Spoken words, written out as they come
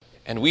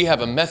And we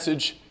have a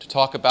message to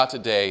talk about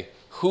today.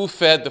 Who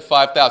fed the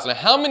 5,000? Now,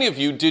 how many of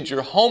you did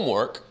your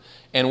homework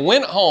and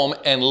went home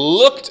and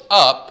looked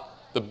up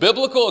the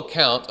biblical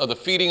account of the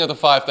feeding of the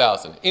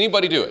 5,000?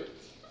 Anybody do it?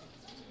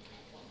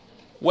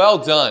 Well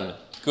done,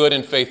 good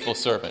and faithful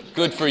servant.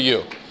 Good for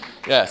you.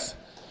 Yes.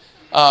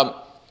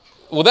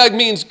 Well, that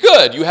means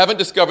good. You haven't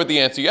discovered the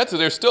answer yet, so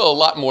there's still a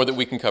lot more that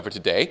we can cover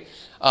today.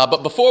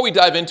 But before we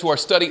dive into our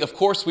study, of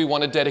course, we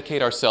want to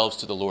dedicate ourselves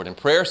to the Lord in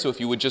prayer. So if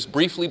you would just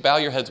briefly bow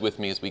your heads with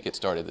me as we get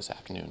started this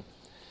afternoon.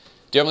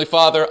 Dear Heavenly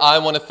Father, I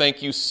want to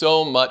thank you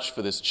so much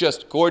for this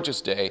just gorgeous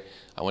day.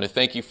 I want to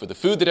thank you for the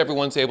food that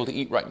everyone's able to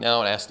eat right now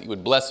and ask that you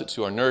would bless it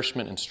to our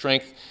nourishment and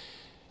strength.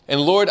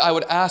 And Lord, I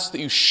would ask that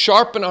you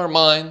sharpen our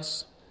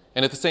minds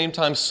and at the same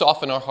time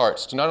soften our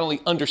hearts to not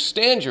only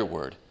understand your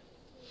word,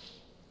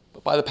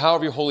 but by the power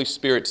of your Holy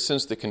Spirit,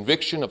 sense the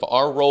conviction of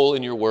our role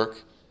in your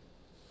work.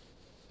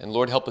 And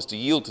Lord, help us to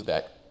yield to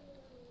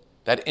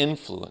that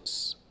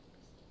influence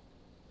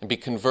and be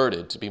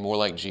converted to be more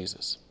like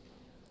Jesus.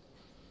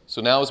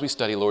 So now as we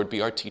study, Lord,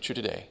 be our teacher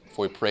today,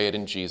 for we pray it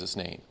in Jesus'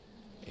 name.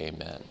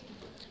 Amen.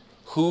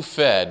 Who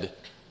fed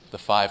the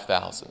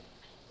 5,000?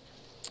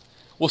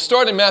 We'll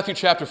start in Matthew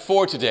chapter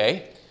 4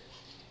 today,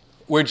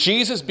 where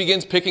Jesus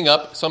begins picking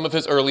up some of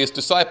his earliest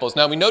disciples.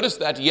 Now, we noticed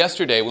that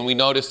yesterday when we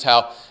noticed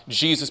how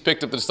Jesus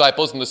picked up the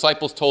disciples, and the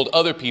disciples told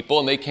other people,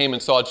 and they came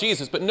and saw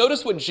Jesus. But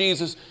notice what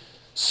Jesus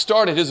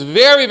started, his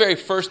very, very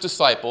first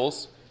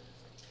disciples.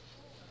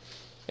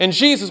 And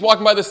Jesus,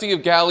 walking by the Sea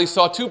of Galilee,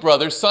 saw two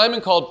brothers,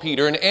 Simon called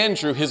Peter, and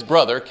Andrew, his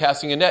brother,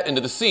 casting a net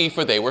into the sea,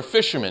 for they were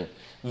fishermen.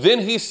 Then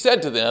he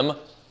said to them,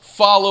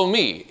 "Follow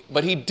me."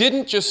 But he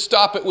didn't just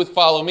stop it with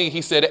 "follow me."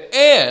 He said,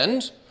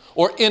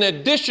 or in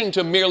addition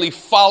to merely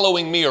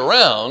following me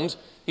around,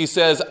 he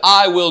says,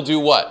 I will do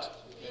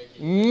what?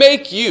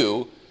 Make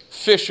you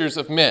fishers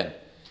of men.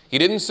 He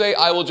didn't say,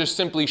 I will just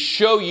simply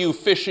show you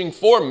fishing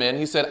for men.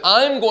 He said,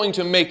 I'm going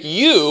to make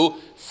you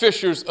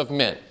fishers of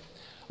men.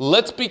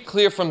 Let's be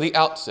clear from the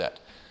outset.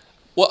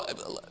 Well,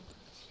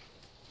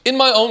 in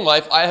my own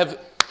life,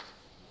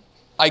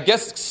 I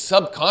guess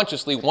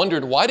subconsciously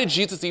wondered, why did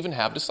Jesus even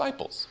have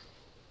disciples?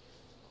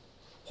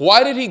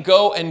 Why did he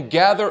go and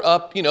gather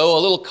up, a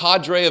little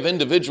cadre of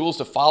individuals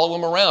to follow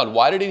him around?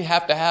 Why did he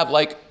have to have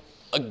like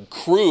a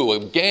crew, a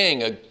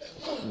gang, a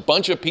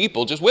bunch of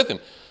people just with him?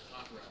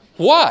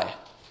 Why?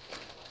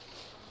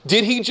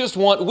 Did he just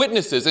want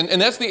witnesses? And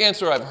that's the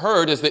answer I've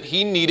heard, is that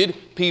he needed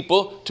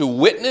people to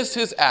witness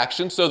his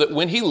actions so that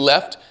when he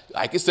left,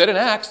 like I said in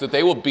Acts, that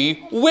they will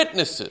be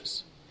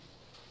witnesses.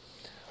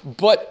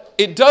 But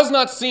it does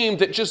not seem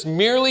that just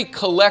merely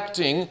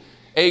collecting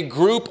a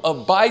group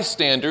of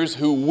bystanders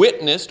who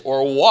witnessed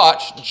or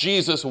watched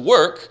Jesus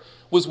work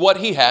was what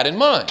he had in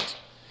mind.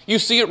 You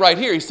see it right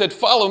here. He said,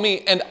 follow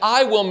me and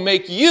I will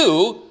make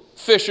you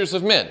fishers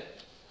of men.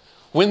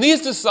 When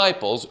these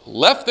disciples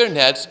left their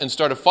nets and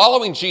started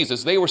following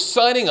Jesus, they were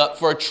signing up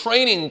for a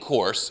training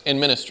course in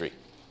ministry.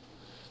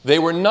 They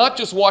were not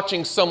just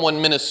watching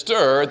someone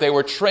minister, they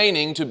were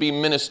training to be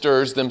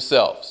ministers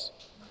themselves.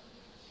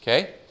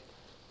 Okay?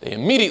 They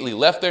immediately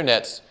left their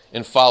nets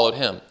and followed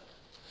him.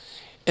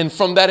 And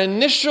from that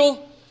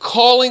initial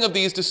calling of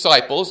these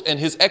disciples and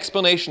his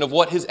explanation of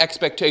what his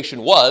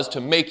expectation was to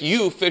make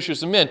you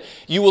fishers of men,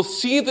 you will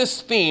see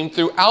this theme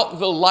throughout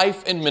the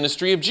life and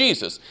ministry of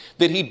Jesus,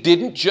 that he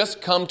didn't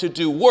just come to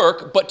do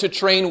work, but to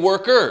train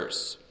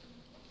workers,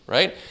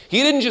 right?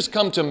 He didn't just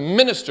come to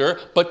minister,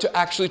 but to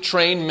actually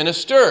train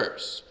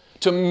ministers,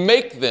 to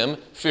make them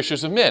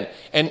fishers of men.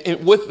 And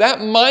with that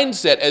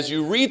mindset, as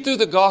you read through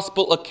the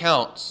gospel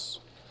accounts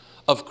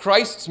of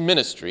Christ's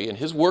ministry and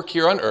his work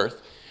here on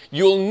earth,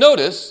 you'll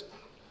notice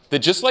that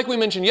just like we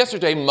mentioned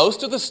yesterday,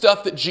 most of the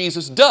stuff that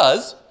Jesus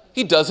does,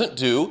 he doesn't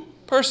do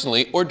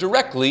personally or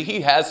directly.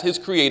 He has his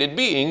created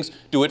beings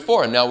do it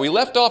for him. Now, we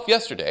left off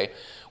yesterday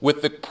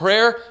with the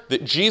prayer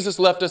that Jesus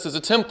left us as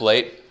a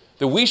template,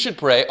 that we should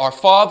pray, Our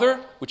Father,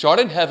 which art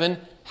in heaven,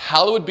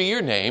 hallowed be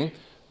your name.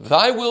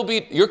 Thy will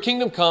be, your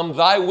kingdom come,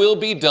 thy will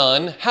be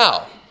done.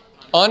 How?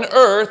 On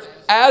earth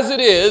as it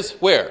is,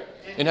 where?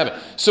 In heaven.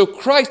 So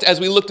Christ, as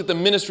we looked at the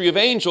ministry of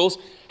angels,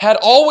 had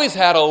always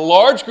had a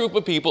large group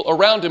of people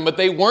around him, but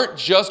they weren't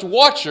just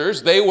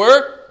watchers, they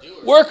were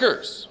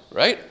workers,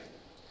 right?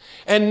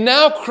 And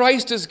now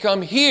Christ has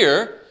come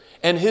here,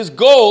 and his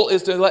goal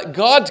is to let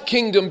God's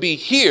kingdom be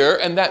here,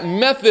 and that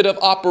method of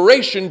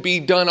operation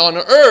be done on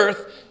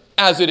earth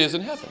as it is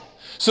in heaven.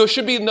 So it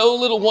should be no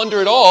little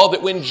wonder at all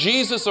that when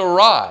Jesus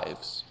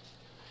arrives,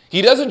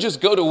 he doesn't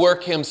just go to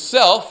work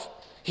himself,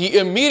 he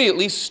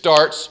immediately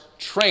starts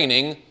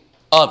training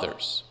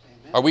others.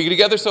 Amen. Are we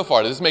together so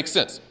far? Does this make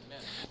sense?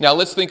 Amen. Now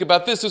let's think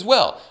about this as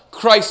well.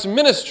 Christ's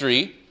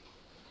ministry,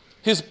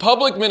 his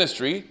public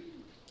ministry,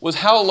 was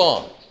how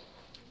long?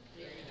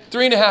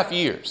 3.5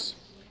 years.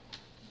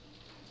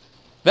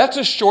 That's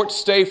a short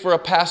stay for a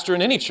pastor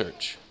in any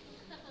church.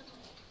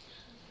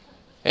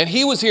 And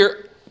he was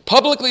here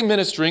publicly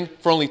ministering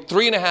for only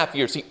 3.5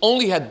 years. He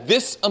only had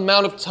this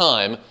amount of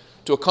time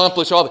to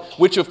accomplish all that,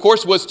 which of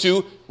course was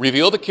to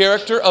reveal the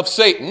character of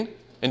Satan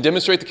and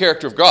demonstrate the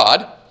character of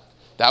God.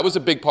 That was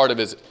a big part of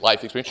his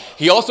life experience.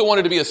 He also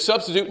wanted to be a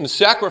substitute and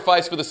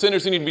sacrifice for the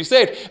sinners who need to be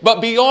saved. But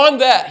beyond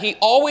that, he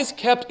always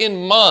kept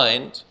in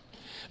mind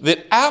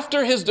that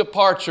after his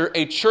departure,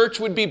 a church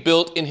would be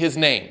built in his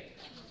name.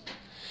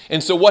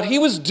 And so what he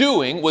was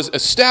doing was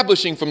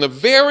establishing from the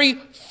very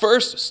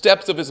first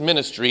steps of his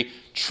ministry,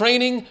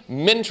 training,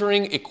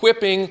 mentoring,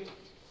 equipping,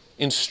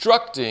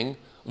 instructing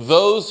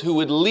those who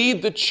would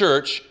lead the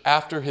church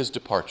after his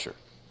departure.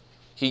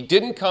 He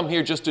didn't come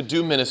here just to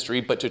do ministry,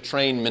 but to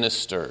train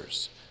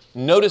ministers.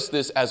 Notice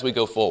this as we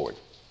go forward.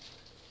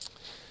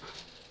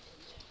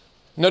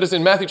 Notice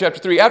in Matthew chapter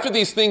 3, after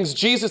these things,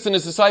 Jesus and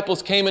his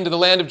disciples came into the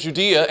land of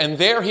Judea, and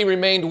there he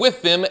remained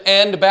with them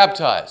and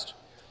baptized.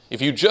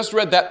 If you just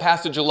read that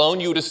passage alone,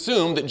 you would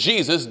assume that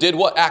Jesus did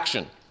what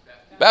action?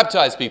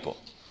 Baptize people.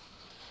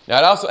 Now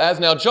it also adds,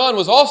 now John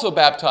was also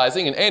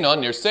baptizing in Aenon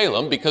near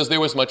Salem because there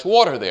was much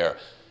water there.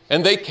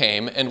 And they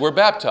came and were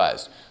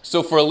baptized.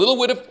 So for a little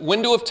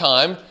window of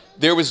time,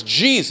 there was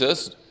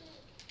Jesus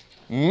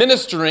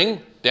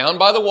ministering down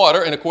by the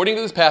water, and according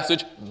to this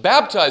passage,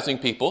 baptizing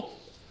people.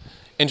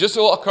 And just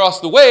across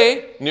the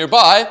way,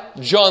 nearby,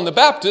 John the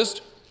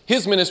Baptist,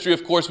 his ministry,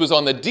 of course, was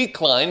on the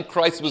decline.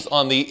 Christ was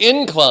on the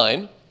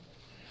incline.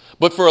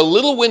 But for a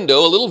little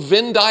window, a little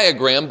Venn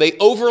diagram, they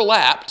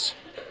overlapped,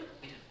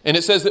 and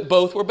it says that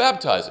both were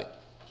baptizing.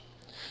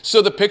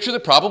 So the picture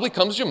that probably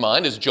comes to your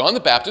mind is John the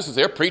Baptist is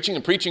there preaching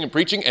and preaching and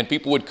preaching, and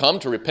people would come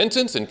to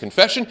repentance and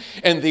confession,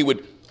 and they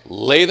would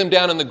lay them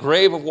down in the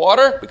grave of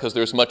water because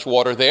there's much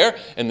water there,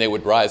 and they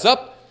would rise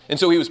up. And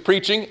so he was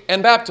preaching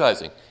and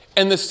baptizing.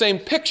 And the same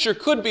picture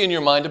could be in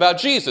your mind about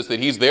Jesus, that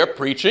he's there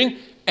preaching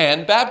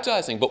and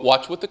baptizing. But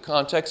watch what the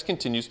context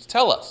continues to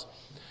tell us.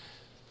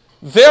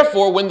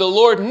 Therefore, when the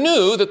Lord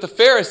knew that the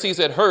Pharisees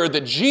had heard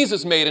that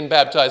Jesus made and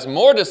baptized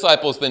more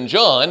disciples than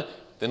John,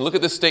 then look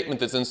at this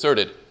statement that's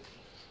inserted.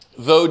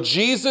 Though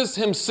Jesus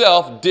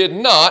himself did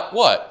not,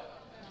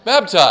 what?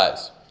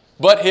 Baptize,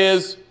 but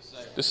his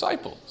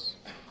disciples.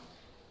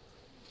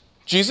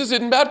 Jesus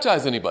didn't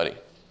baptize anybody.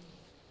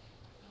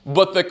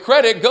 But the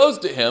credit goes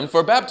to him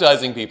for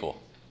baptizing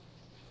people.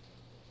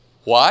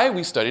 Why?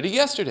 We studied it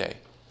yesterday.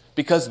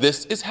 Because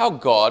this is how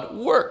God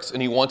works,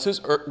 and he wants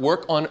his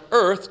work on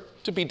earth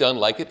to be done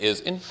like it is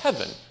in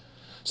heaven.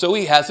 So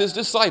he has his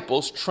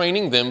disciples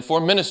training them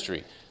for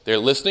ministry. They're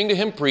listening to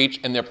him preach,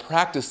 and they're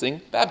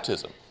practicing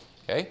baptism.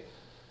 Okay?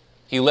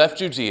 He left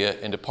Judea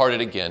and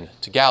departed again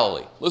to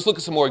Galilee. Let's look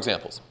at some more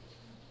examples.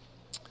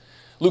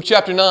 Luke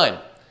chapter 9.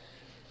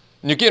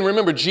 And again,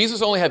 remember,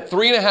 Jesus only had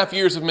 3.5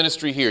 years of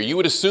ministry here. You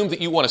would assume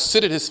that you want to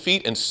sit at his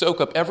feet and soak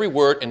up every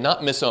word and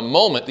not miss a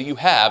moment that you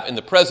have in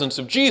the presence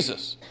of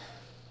Jesus.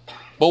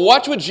 But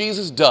watch what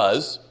Jesus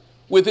does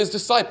with his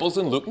disciples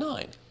in Luke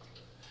 9.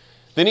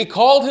 Then he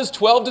called his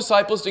 12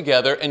 disciples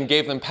together and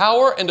gave them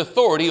power and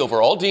authority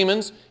over all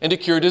demons and to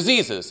cure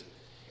diseases.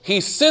 He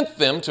sent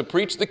them to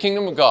preach the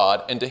kingdom of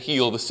God and to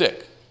heal the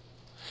sick.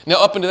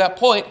 Now, up until that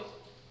point,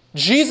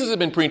 Jesus had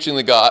been preaching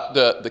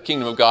the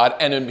kingdom of God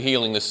and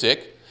healing the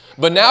sick.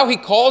 But now he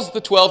calls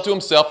the 12 to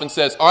himself and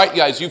says, all right,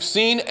 guys, you've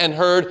seen and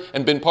heard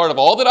and been part of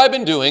all that I've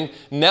been doing.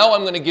 Now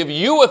I'm going to give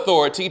you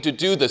authority to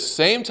do the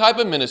same type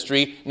of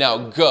ministry.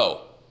 Now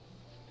go.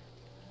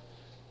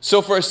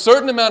 So for a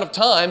certain amount of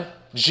time,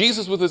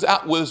 Jesus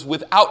was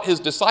without his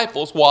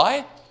disciples.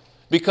 Why?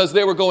 Because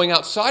they were going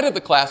outside of the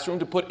classroom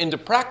to put into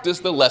practice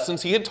the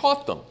lessons he had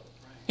taught them.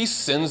 He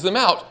sends them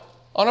out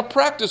on a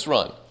practice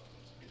run,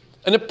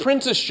 an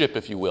apprenticeship,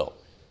 if you will.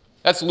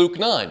 That's Luke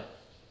 9.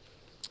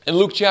 In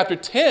Luke chapter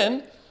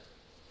 10,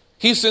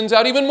 he sends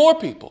out even more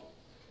people.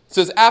 It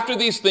says, after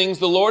these things,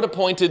 the Lord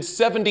appointed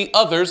 70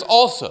 others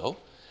also,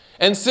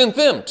 and sent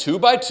them 2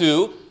 by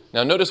 2.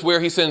 Now notice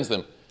where he sends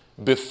them.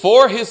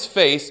 Before his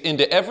face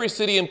into every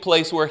city and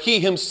place where he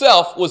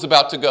himself was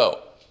about to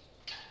go.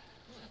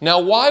 Now,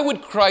 why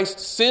would Christ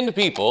send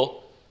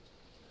people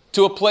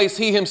to a place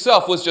he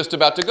himself was just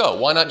about to go?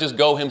 Why not just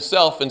go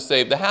himself and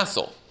save the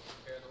hassle?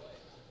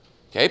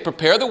 Okay,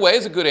 prepare the way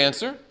is a good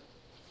answer.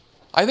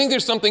 I think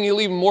there's something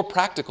even more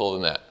practical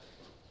than that.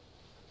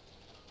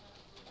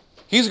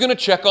 He's going to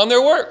check on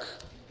their work.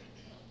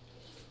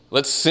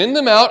 Let's send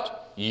them out.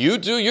 You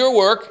do your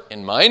work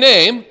in my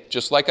name,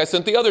 just like I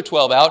sent the other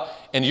 12 out,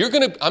 and I'm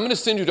going to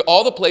send you to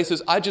all the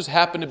places I just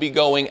happen to be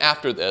going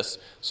after this.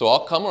 So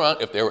I'll come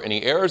around. If there were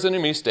any errors and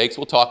any mistakes,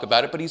 we'll talk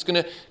about it. But he's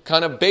going to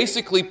kind of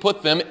basically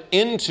put them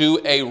into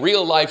a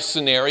real-life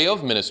scenario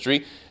of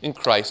ministry, and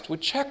Christ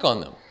would check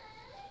on them.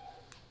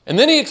 And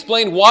then he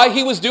explained why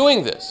he was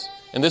doing this.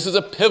 And this is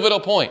a pivotal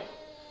point.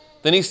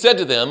 Then he said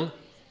to them,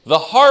 the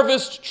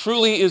harvest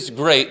truly is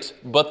great,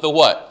 but the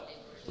what?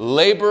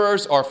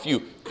 Laborers are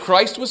few.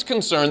 Christ was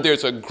concerned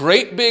there's a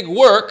great big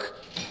work,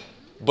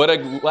 but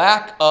a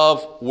lack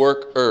of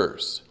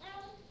workers.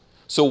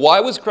 So why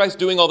was Christ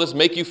doing all this,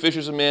 make you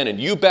fishers of men, and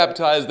you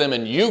baptize them,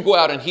 and you go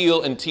out and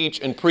heal and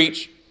teach and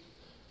preach?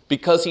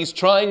 Because he's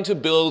trying to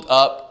build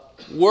up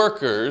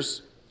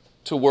workers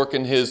to work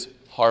in his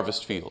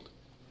harvest field.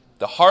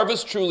 The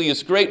harvest truly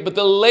is great, but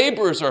the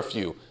laborers are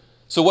few.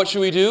 So what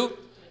should we do?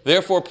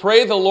 Therefore,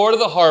 pray the Lord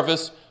of the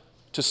harvest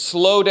to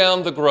slow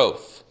down the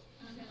growth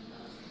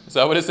Is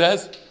that what it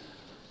says?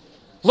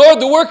 Lord,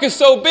 the work is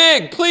so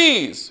big.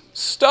 Please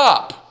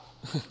stop.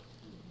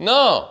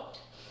 No.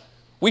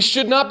 We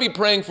should not be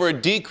praying for a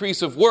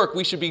decrease of work.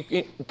 We should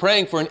be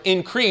praying for an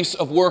increase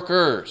of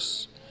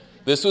workers.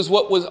 This was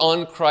what was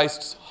on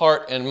Christ's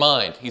heart and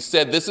mind. He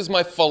said, this is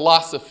my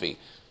philosophy.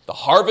 The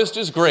harvest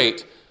is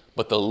great,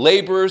 but the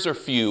laborers are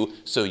few.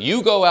 So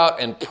you go out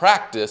and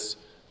practice,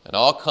 and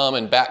I'll come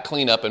and back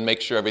clean up and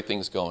make sure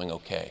everything's going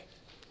okay.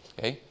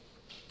 Okay?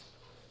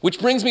 Which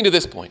brings me to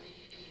this point.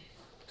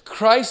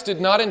 Christ did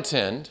not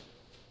intend,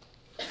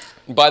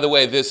 by the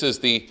way,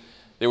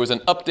 there was an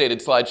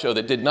updated slideshow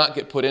that did not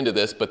get put into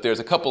this, but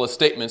there's a couple of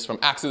statements from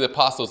Acts of the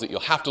Apostles that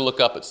you'll have to look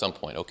up at some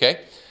point,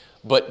 okay?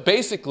 But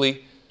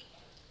basically,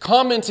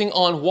 commenting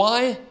on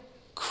why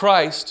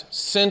Christ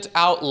sent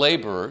out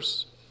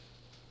laborers,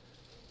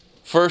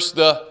 first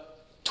the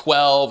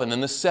 12 and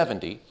then the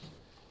 70,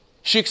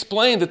 she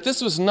explained that this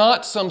was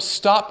not some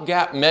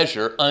stopgap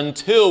measure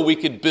until we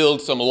could build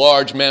some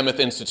large mammoth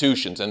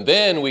institutions and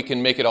then we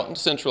can make it all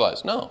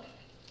centralized. No.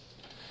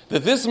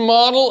 That this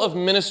model of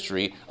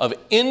ministry of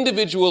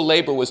individual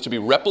labor was to be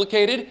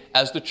replicated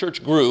as the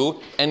church grew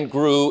and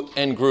grew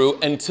and grew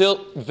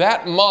until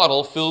that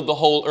model filled the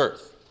whole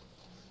earth.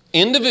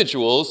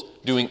 Individuals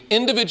doing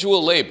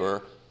individual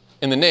labor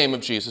in the name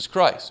of Jesus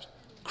Christ.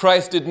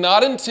 Christ did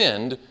not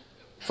intend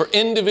for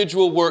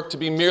individual work to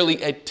be merely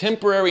a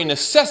temporary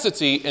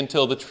necessity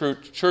until the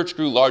church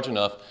grew large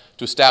enough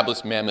to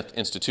establish mammoth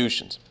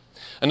institutions.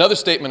 Another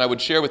statement I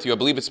would share with you, I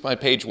believe it's my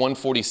page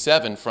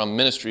 147 from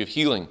Ministry of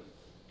Healing.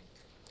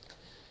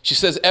 She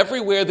says,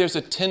 everywhere there's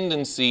a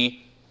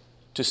tendency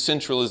to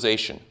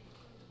centralization,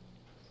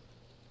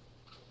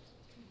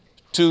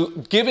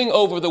 to giving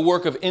over the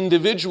work of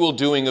individual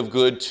doing of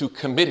good to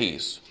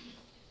committees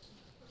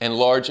and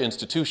large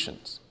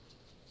institutions.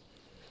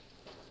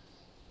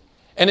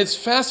 And it's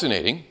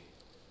fascinating.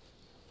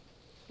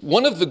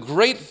 One of the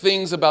great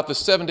things about the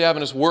Seventh-day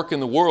Adventist work in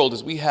the world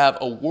is we have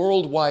a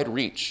worldwide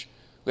reach.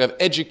 We have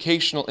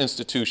educational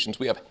institutions.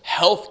 We have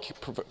health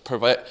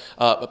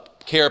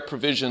care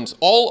provisions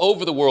all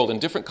over the world in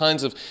different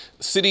kinds of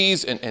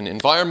cities and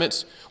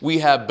environments. We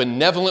have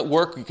benevolent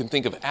work. You can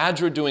think of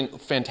ADRA doing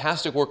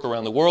fantastic work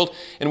around the world.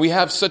 And we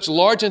have such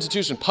large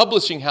institutions,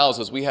 publishing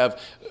houses. We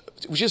have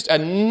just a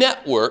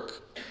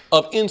network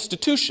of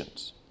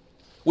institutions,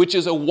 which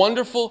is a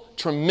wonderful,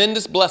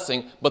 tremendous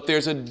blessing. But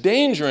there's a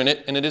danger in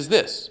it, and it is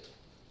this: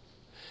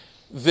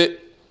 that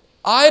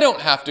I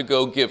don't have to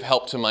go give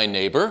help to my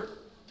neighbor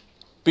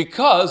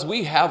because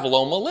we have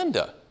Loma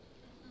Linda.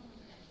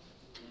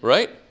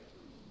 Right?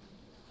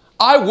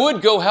 I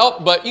would go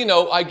help, but,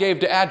 I gave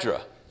to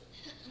ADRA.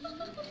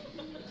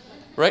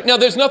 Right? Now,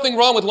 there's nothing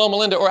wrong with Loma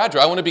Linda or ADRA.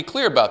 I want to be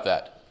clear about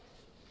that.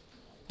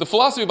 The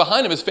philosophy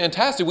behind them is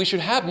fantastic. We should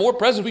have more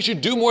presence. We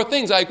should do more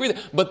things. I agree.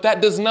 But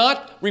that does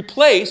not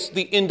replace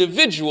the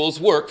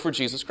individual's work for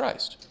Jesus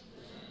Christ.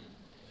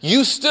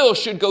 You still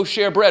should go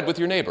share bread with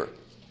your neighbor.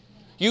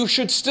 You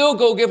should still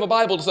go give a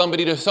Bible to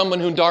someone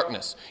who's in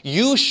darkness.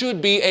 You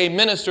should be a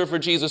minister for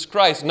Jesus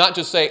Christ, not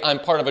just say, I'm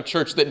part of a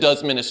church that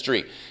does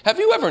ministry. Have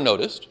you ever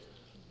noticed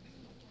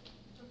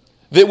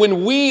that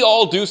when we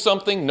all do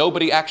something,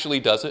 nobody actually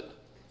does it?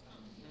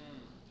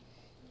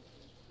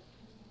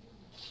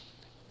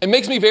 It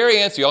makes me very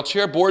antsy. I'll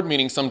chair board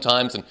meetings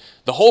sometimes, and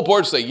the whole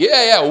board say,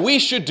 yeah, we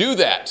should do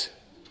that.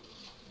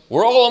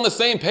 We're all on the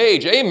same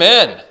page.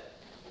 Amen.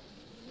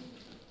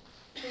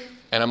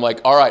 And I'm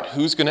like, all right,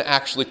 who's going to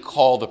actually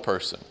call the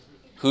person?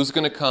 Who's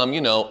going to come,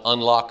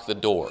 unlock the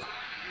door?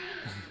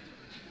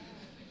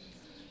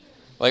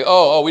 Like,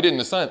 oh, we didn't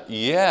assign.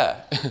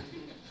 Yeah.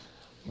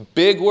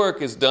 Big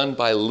work is done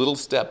by little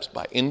steps,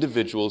 by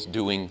individuals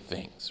doing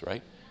things,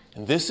 right?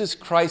 And this is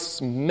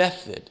Christ's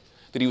method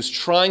that he was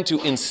trying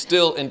to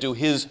instill into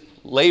his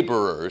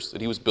laborers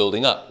that he was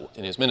building up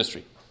in his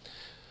ministry.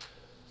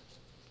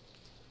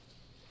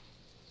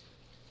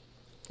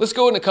 Let's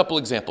go into a couple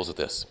examples of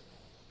this.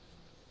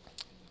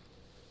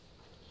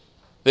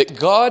 That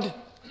God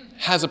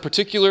has a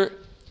particular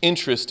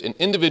interest in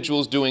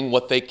individuals doing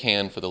what they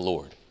can for the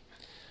Lord.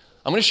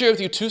 I'm going to share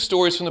with you two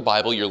stories from the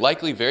Bible you're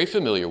likely very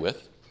familiar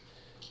with,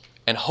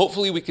 and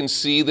hopefully we can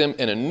see them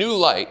in a new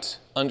light,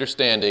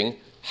 understanding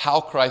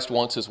how Christ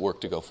wants his work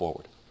to go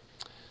forward.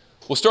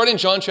 We'll start in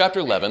John chapter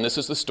 11. This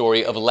is the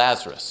story of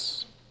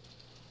Lazarus.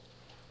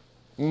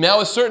 Now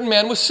a certain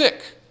man was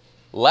sick,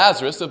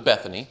 Lazarus of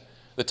Bethany,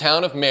 the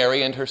town of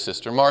Mary and her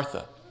sister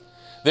Martha.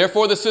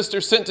 Therefore the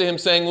sisters sent to him,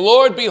 saying,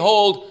 Lord,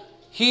 behold,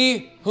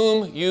 he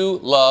whom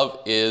you love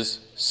is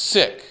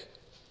sick.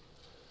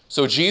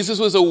 So Jesus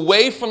was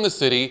away from the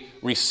city,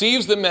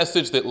 receives the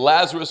message that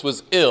Lazarus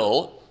was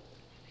ill.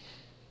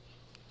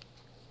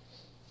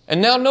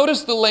 And now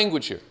notice the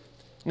language here.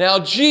 Now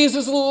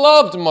Jesus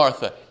loved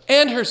Martha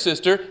and her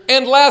sister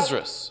and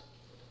Lazarus.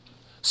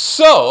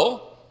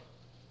 So,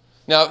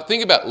 now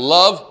think about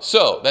love,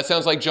 so. That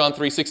sounds like John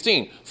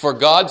 3:16. For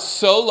God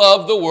so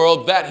loved the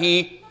world that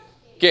he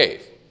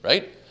gave.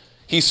 Right?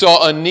 He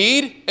saw a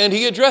need and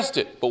he addressed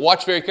it. But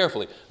watch very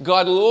carefully.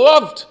 God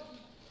loved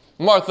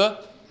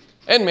Martha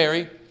and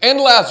Mary and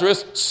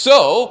Lazarus.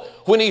 So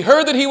When he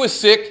heard that he was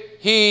sick,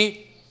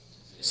 he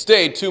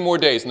stayed 2 more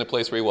days in the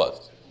place where he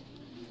was.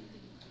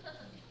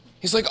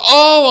 He's like,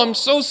 oh, I'm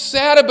so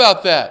sad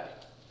about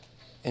that.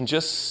 And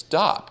just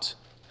stopped.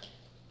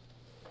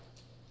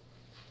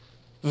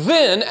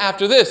 Then,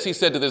 after this, he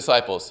said to the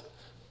disciples,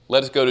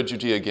 let us go to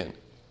Judea again.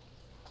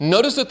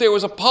 Notice that there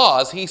was a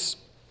pause. He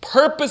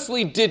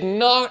purposely did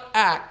not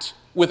act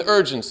with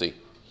urgency.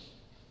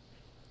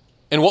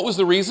 And what was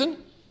the reason?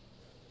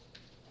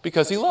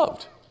 Because he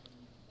loved.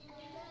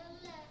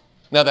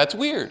 Now that's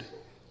weird.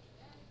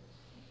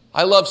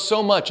 I love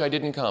so much I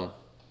didn't come.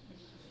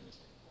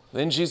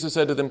 Then Jesus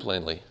said to them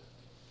plainly,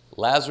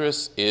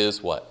 Lazarus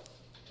is what?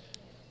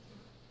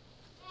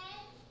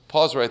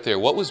 Pause right there.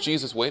 What was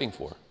Jesus waiting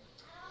for?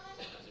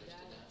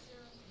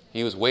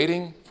 He was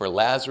waiting for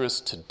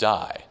Lazarus to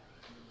die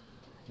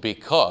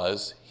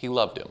because he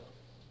loved him.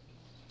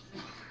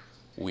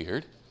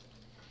 Weird.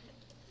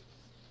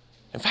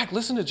 In fact,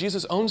 listen to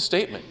Jesus' own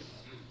statement.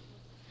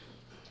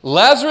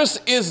 Lazarus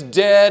is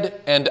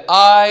dead and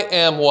I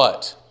am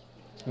what?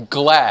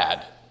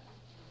 Glad.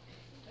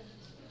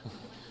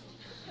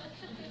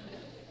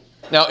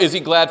 Now, is he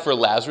glad for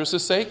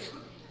Lazarus' sake?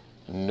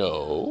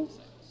 No.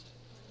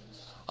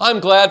 I'm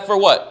glad for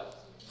what?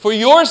 For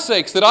your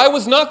sakes, that I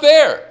was not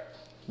there,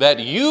 that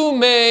you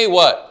may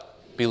what?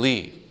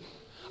 Believe.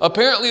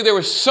 Apparently there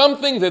was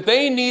something that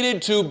they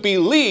needed to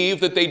believe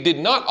that they did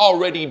not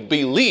already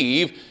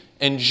believe,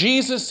 and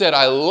Jesus said,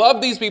 I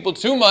love these people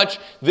too much.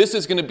 This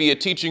is going to be a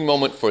teaching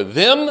moment for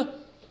them,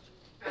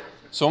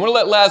 so I'm going to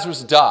let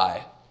Lazarus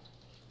die.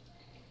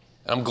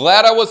 I'm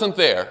glad I wasn't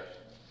there,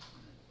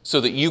 so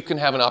that you can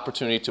have an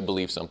opportunity to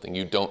believe something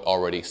you don't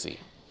already see.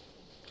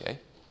 Okay?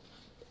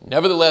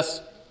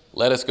 Nevertheless,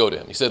 let us go to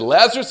him. He said,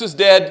 Lazarus is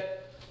dead.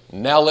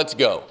 Now let's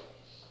go.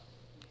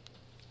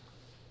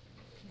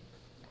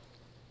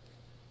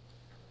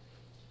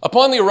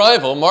 Upon the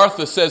arrival,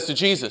 Martha says to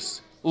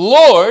Jesus,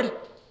 Lord,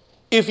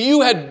 if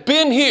you had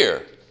been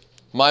here,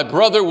 my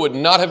brother would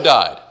not have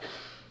died.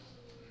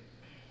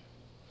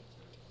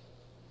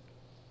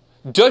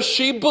 Does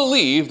she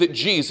believe that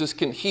Jesus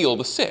can heal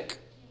the sick?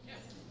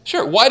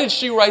 Sure. Why did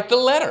she write the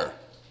letter?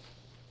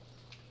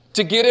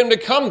 To get him to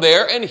come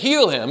there and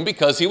heal him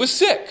because he was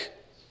sick.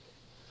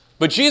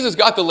 But Jesus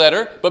got the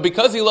letter, but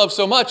because he loves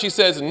so much, he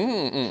says,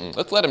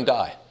 let's let him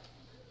die.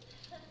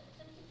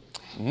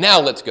 Now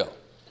let's go.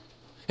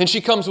 And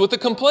she comes with a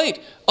complaint,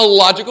 a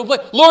logical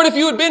complaint. Lord, if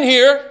you had been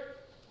here,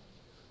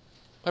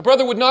 my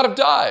brother would not have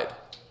died.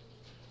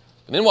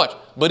 And then watch.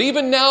 But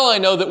even now I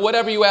know that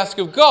whatever you ask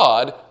of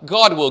God,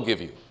 God will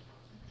give you.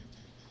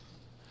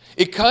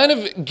 It kind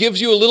of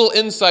gives you a little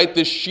insight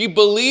that she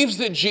believes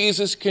that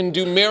Jesus can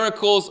do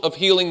miracles of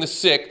healing the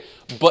sick,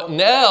 but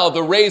now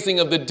the raising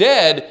of the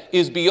dead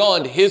is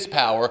beyond his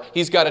power.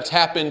 He's got to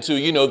tap into,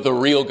 the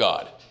real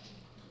God.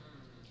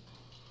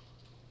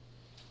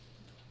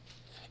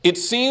 It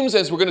seems,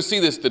 as we're going to see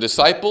this, the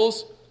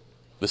disciples,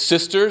 the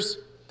sisters,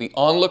 the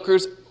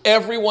onlookers,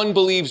 everyone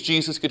believes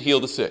Jesus could heal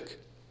the sick,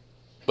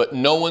 but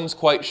no one's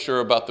quite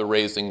sure about the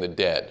raising the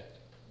dead.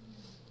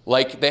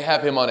 Like they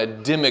have him on a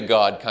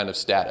demigod kind of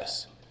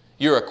status.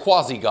 You're a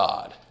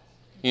quasi-god,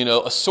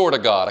 a sort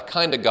of God, a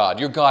kind of God.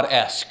 You're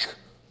God-esque,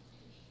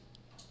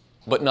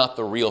 but not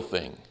the real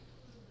thing.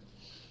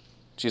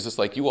 Jesus is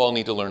like, you all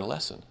need to learn a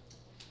lesson.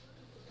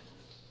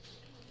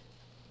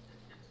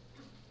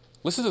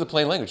 Listen to the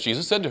plain language.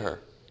 Jesus said to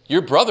her,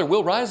 your brother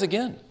will rise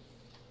again.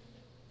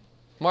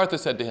 Martha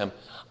said to him,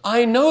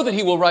 I know that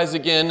he will rise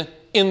again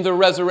in the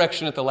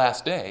resurrection at the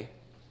last day.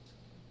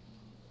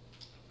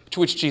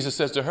 To which Jesus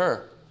says to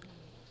her,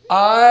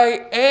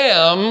 I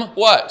am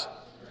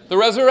what? The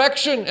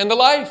resurrection and the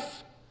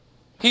life.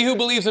 He who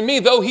believes in me,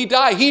 though he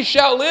die, he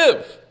shall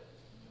live.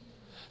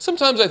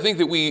 Sometimes I think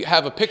that we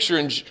have a picture,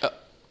 at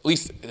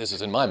least this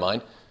is in my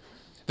mind,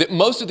 that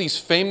most of these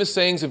famous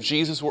sayings of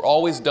Jesus were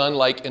always done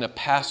like in a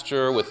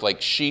pasture with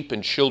like sheep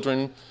and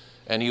children,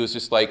 and he was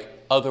just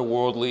like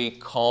otherworldly,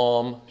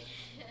 calm,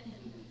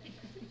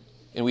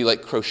 and we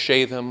like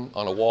crochet them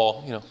on a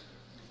wall,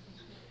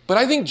 But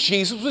I think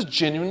Jesus was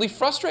genuinely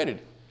frustrated.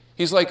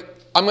 He's like,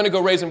 I'm going to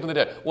go raise him from the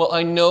dead. Well,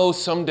 I know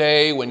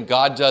someday when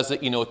God does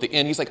it, at the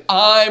end, he's like,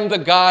 I'm the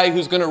guy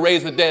who's going to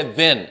raise the dead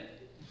then.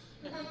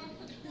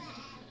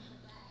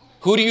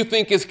 Who do you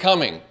think is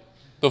coming?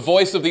 The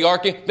voice of the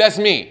archangel? That's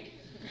me.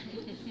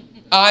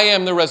 I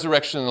am the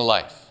resurrection and the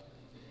life.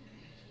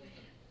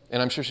 And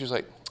I'm sure she was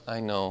like, I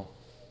know.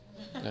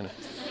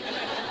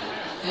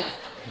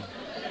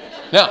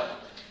 Now,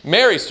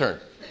 Mary's turn.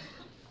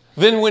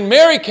 Then when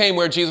Mary came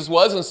where Jesus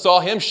was and saw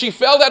him, she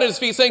fell down at his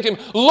feet, saying to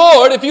him,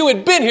 Lord, if you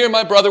had been here,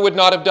 my brother would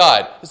not have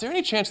died. Is there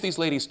any chance these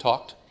ladies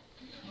talked?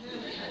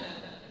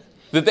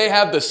 That they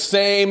have the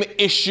same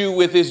issue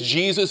with this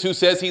Jesus who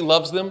says he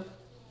loves them?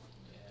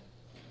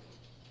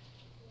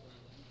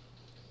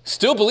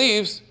 Still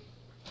believes,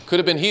 could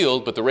have been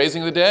healed, but the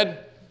raising of the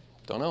dead?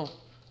 Don't know.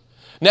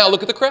 Now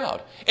look at the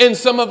crowd. And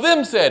some of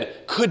them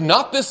said, could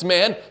not this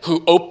man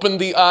who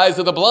opened the eyes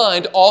of the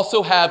blind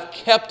also have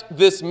kept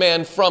this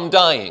man from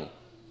dying?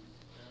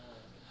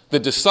 The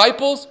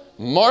disciples,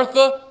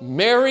 Martha,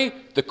 Mary,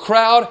 the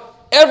crowd,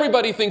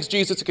 everybody thinks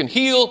Jesus can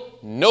heal.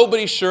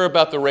 Nobody's sure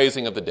about the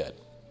raising of the dead.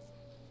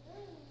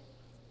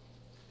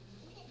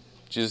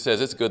 Jesus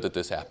says, it's good that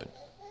this happened.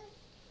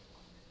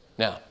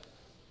 Now,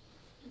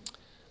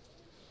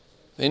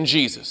 then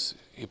Jesus,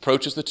 he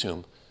approaches the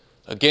tomb.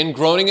 Again,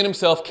 groaning in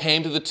himself,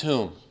 came to the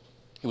tomb.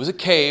 It was a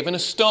cave, and a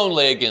stone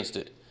lay against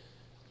it.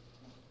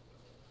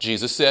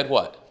 Jesus said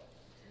what?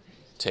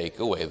 Take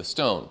away the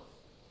stone.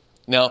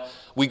 Now,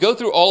 we go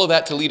through all of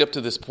that to lead up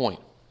to this point.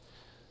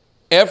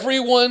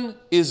 Everyone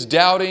is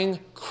doubting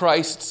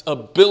Christ's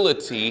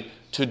ability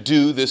to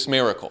do this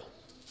miracle.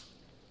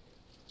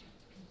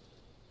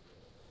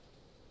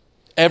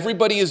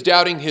 Everybody is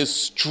doubting his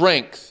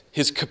strength,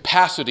 his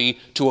capacity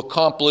to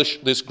accomplish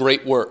this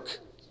great work.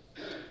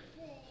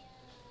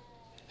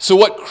 So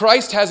what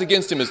Christ has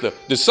against him is the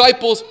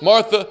disciples,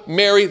 Martha,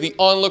 Mary, the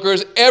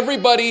onlookers.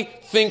 Everybody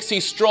thinks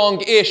he's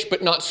strong-ish,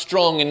 but not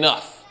strong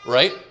enough,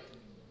 right?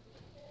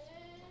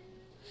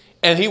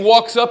 And he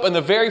walks up, and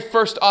the very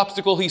first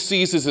obstacle he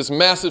sees is this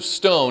massive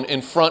stone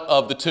in front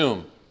of the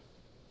tomb.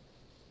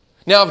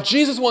 Now, if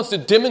Jesus wants to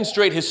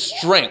demonstrate his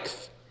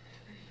strength,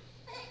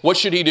 what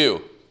should he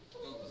do?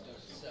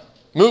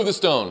 Move the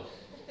stone.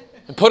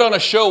 And put on a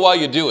show while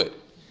you do it.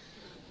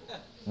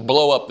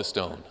 Blow up the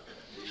stone.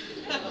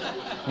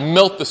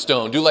 Melt the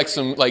stone. Do like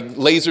some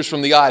lasers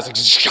from the eyes.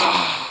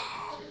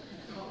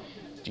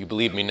 Do you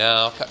believe me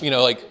now?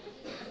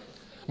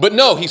 But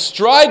no, he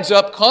strides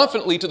up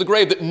confidently to the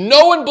grave that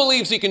no one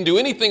believes he can do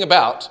anything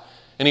about.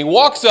 And he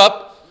walks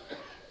up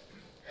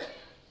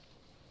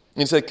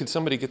and he said, could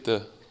somebody get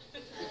the...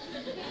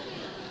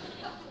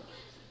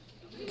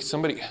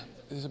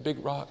 There's a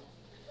big rock.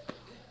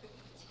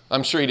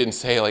 I'm sure he didn't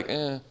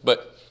say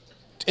but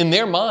in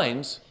their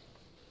minds,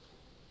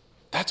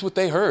 that's what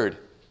they heard.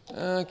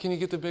 Can you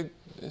get the big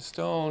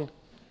stone?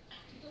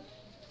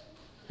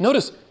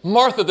 Notice,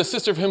 Martha, the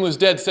sister of him who was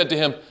dead, said to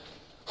him,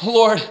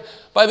 Lord,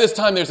 by this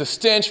time there's a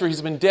stench, for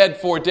he's been dead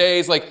 4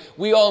 days.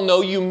 We all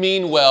know you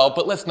mean well,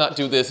 but let's not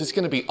do this. It's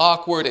going to be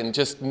awkward and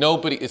just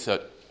nobody.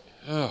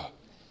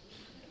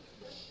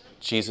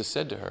 Jesus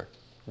said to her,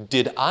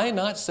 did I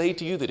not say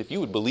to you that if you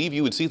would believe,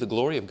 you would see the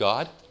glory of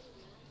God?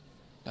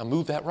 Now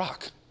move that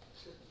rock.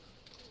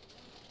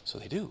 So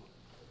they do.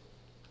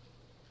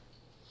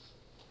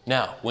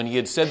 Now, when he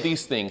had said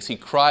these things, he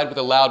cried with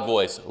a loud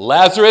voice,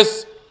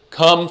 Lazarus,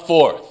 come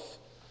forth.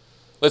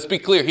 Let's be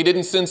clear. He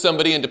didn't send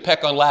somebody in to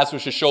peck on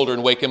Lazarus' shoulder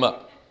and wake him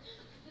up.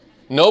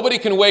 Nobody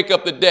can wake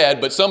up the dead,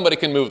 but somebody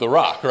can move the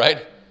rock,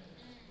 right?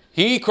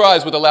 He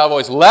cries with a loud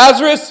voice,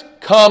 Lazarus,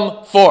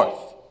 come forth.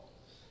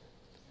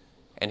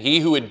 And he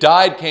who had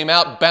died came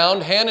out,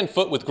 bound hand and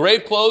foot with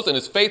grave clothes, and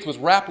his face was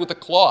wrapped with a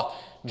cloth.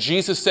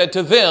 Jesus said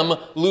to them,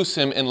 loose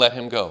him and let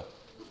him go.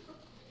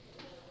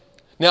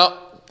 Now,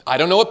 I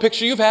don't know what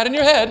picture you've had in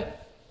your head,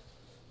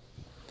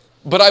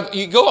 but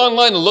you go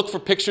online and look for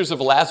pictures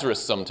of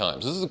Lazarus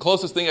sometimes. This is the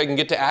closest thing I can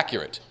get to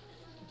accurate.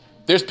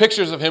 There's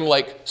pictures of him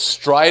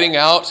striding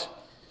out.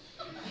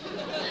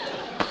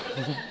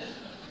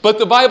 But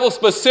the Bible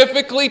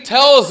specifically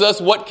tells us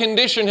what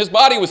condition his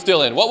body was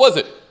still in. What was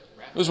it?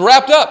 It was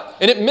wrapped up.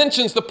 And it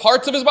mentions the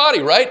parts of his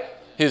body, right?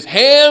 His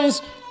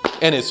hands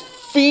and his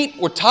feet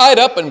were tied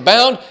up and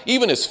bound.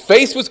 Even his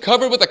face was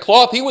covered with a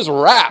cloth. He was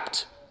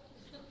wrapped.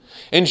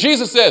 And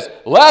Jesus says,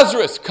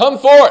 Lazarus, come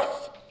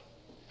forth.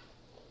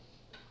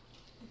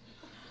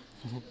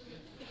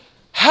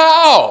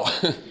 How?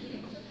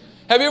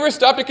 Have you ever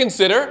stopped to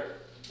consider?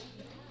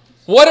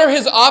 What are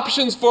his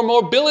options for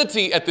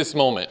mobility at this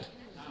moment?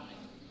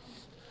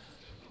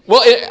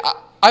 Well,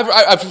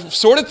 I've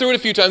sorted through it a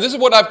few times. This is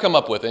what I've come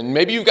up with. And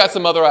maybe you've got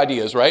some other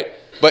ideas, right?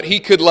 But he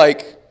could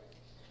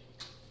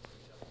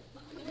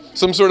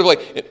some sort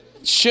of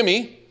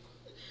shimmy.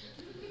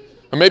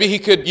 Or maybe he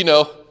could,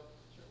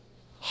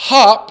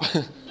 hop.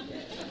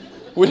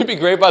 Wouldn't it be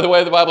great, by the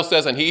way, the Bible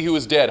says, and he who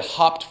was dead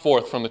hopped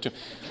forth from the tomb.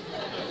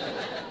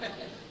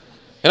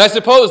 And I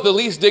suppose the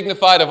least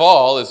dignified of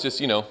all is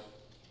just,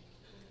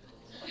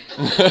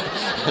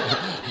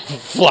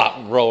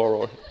 flop,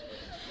 roll.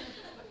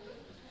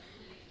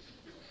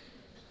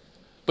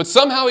 But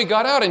somehow he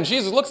got out, and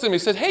Jesus looks at him and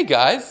he said, hey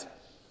guys,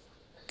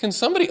 can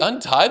somebody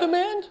untie the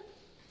man?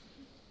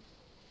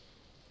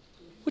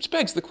 Which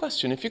begs the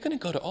question, if you're going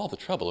to go to all the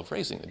trouble of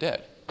raising the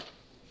dead,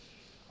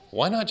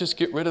 why not just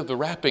get rid of the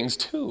wrappings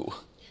too?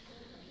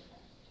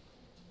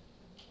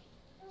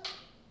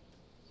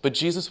 But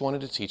Jesus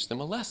wanted to teach them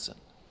a lesson.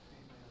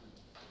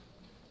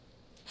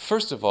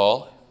 First of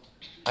all,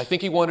 I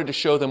think he wanted to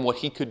show them what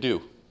he could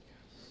do.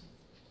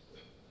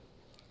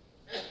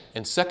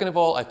 And second of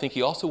all, I think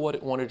he also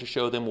wanted to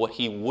show them what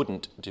he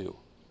wouldn't do.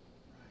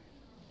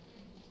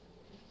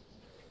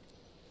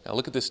 Now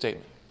look at this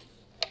statement.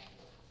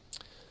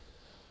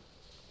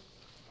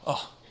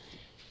 Oh,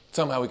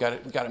 somehow we got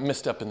it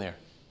mixed up in there.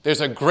 There's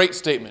a great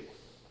statement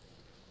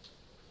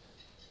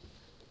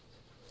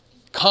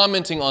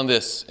commenting on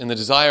this in the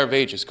Desire of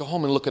Ages. Go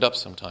home and look it up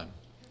sometime.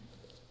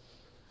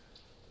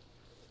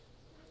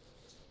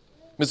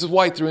 Mrs.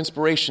 White, through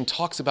inspiration,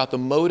 talks about the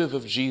motive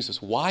of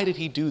Jesus. Why did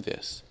he do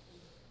this?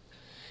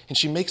 And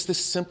she makes this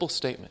simple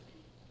statement.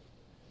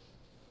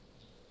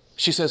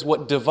 She says,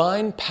 what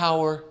divine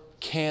power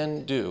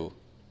can do.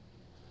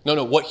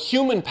 No, what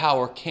human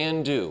power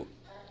can do,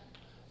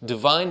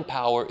 divine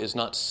power is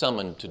not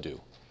summoned to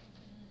do.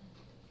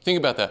 Think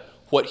about that.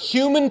 What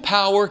human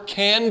power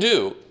can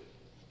do,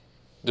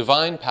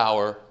 divine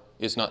power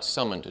is not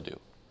summoned to do.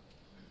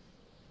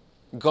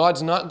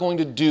 God's not going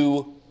to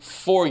do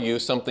for you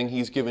something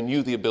he's given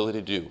you the ability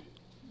to do.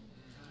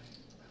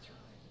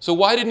 So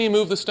why didn't he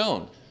move the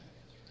stone?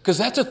 Because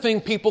that's a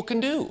thing people can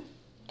do.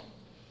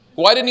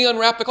 Why didn't he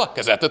unwrap the cloth?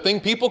 Because that's a thing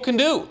people can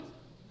do.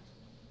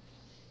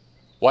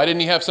 Why didn't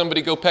he have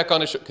somebody go peck on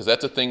his shoulder? Because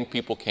that's a thing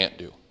people can't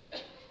do.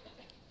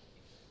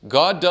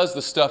 God does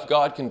the stuff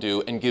God can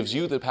do and gives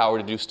you the power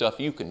to do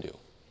stuff you can do.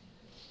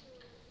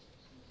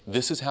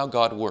 This is how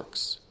God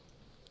works.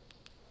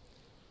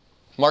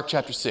 Mark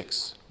chapter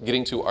 6,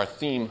 getting to our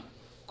theme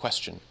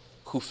question,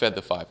 who fed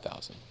the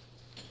 5,000?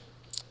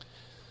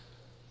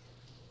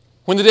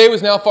 When the day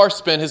was now far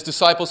spent, his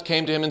disciples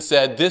came to him and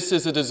said, this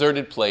is a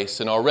deserted place,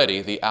 and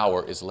already the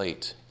hour is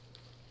late.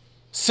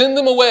 Send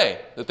them away,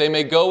 that they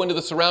may go into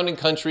the surrounding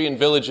country and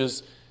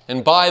villages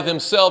and buy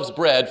themselves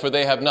bread, for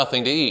they have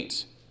nothing to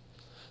eat.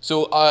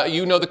 So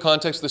you know the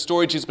context of the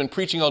story. Jesus has been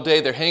preaching all day.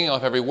 They're hanging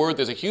off every word.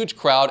 There's a huge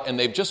crowd, and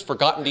they've just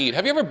forgotten to eat.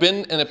 Have you ever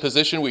been in a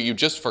position where you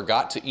just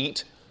forgot to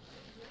eat?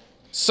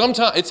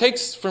 Sometimes it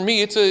takes, for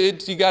me, it's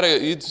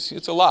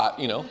a lot,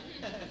 you know.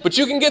 But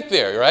you can get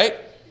there, right?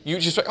 You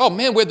just like, oh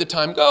man, where'd the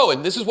time go?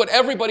 And this is what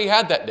everybody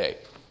had that day.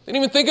 They didn't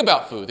even think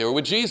about food. They were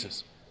with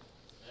Jesus.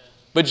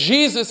 But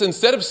Jesus,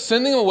 instead of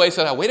sending them away,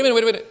 said, oh, wait a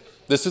minute.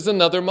 This is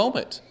another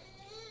moment.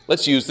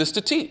 Let's use this to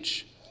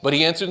teach. But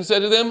he answered and said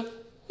to them,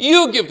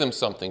 you give them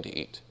something to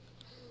eat.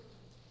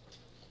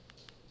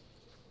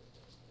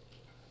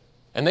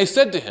 And they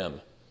said to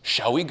him,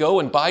 shall we go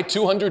and buy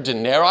 200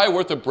 denarii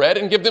worth of bread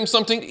and give them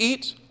something to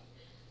eat?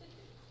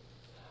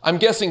 I'm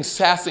guessing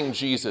sassing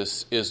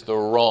Jesus is the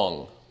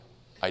wrong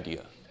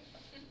idea.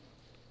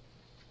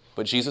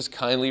 But Jesus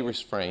kindly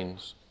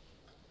refrains.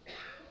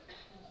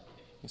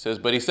 He says,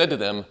 but he said to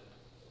them,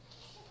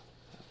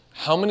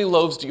 how many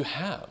loaves do you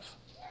have?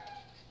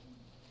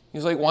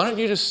 He's like, why don't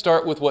you just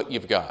start with what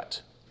you've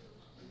got?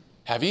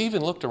 Have you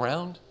even looked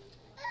around?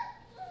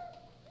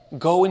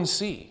 Go and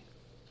see.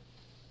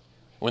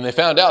 When they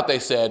found out, they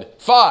said,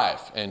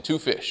 5 and 2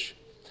 fish.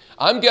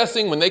 I'm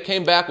guessing when they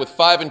came back with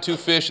 5 and 2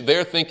 fish,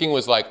 their thinking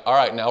was like, all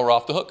right, now we're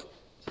off the hook.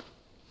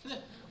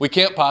 We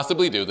can't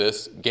possibly do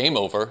this. Game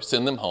over.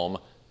 Send them home.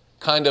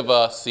 Kind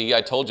of see,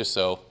 I told you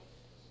so.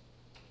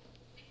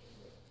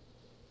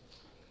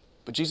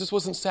 But Jesus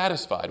wasn't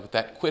satisfied with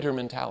that quitter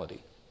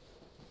mentality.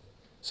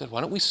 He said,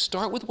 why don't we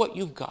start with what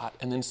you've got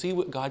and then see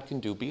what God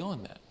can do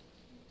beyond that?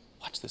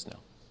 Watch this now.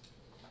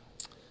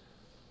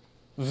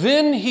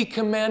 Then he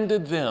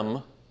commanded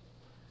them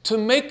to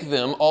make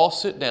them all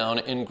sit down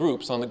in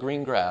groups on the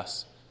green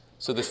grass.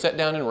 So they sat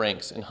down in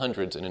ranks in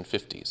hundreds and in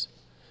 50s.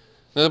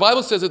 Now the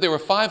Bible says that there were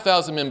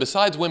 5,000 men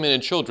besides women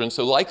and children,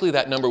 so likely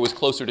that number was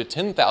closer to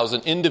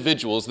 10,000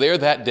 individuals there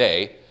that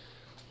day.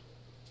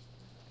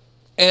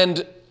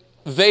 And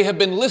they have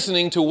been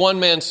listening to one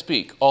man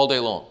speak all day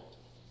long.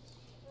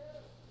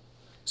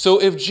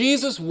 So if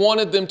Jesus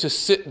wanted them to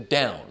sit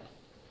down,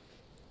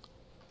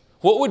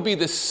 what would be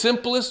the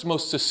simplest,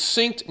 most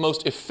succinct,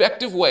 most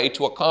effective way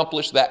to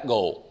accomplish that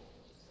goal?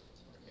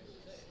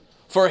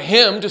 For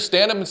him to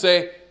stand up and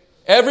say,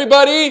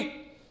 everybody,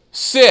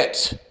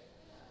 sit.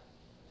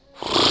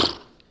 It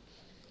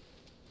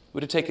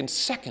would have taken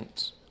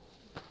seconds.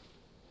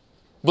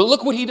 But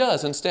look what he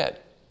does instead.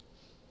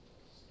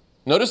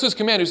 Notice his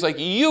command. He's like,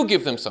 you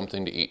give them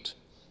something to eat.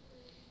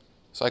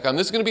 It's like,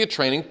 this is going to be a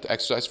training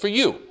exercise for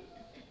you.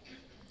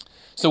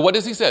 So what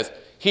does he say?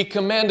 He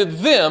commanded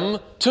them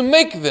to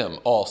make them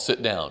all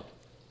sit down.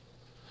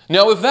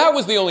 Now, if that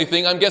was the only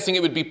thing, I'm guessing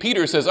it would be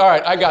Peter who says, all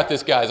right, I got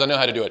this, guys. I know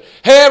how to do it.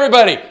 Hey,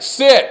 everybody,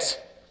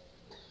 sit.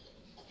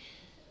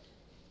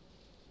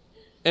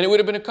 And it would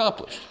have been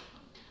accomplished.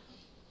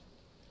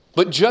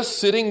 But just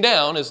sitting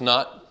down is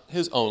not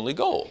his only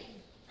goal.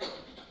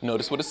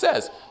 Notice what it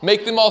says.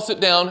 Make them all sit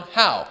down.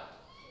 How?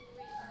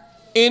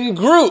 In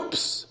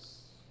groups.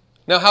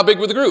 Now, how big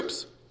were the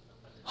groups?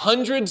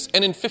 Hundreds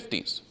and in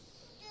 50s.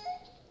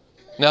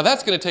 Now,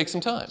 that's going to take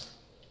some time.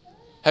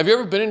 Have you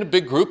ever been in a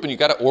big group and you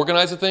got to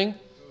organize a thing?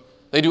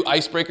 They do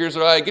icebreakers,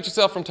 or get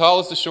yourself from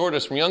tallest to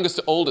shortest, from youngest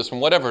to oldest, from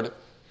whatever.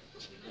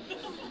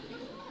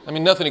 I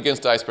mean, nothing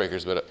against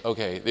icebreakers, but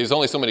okay, there's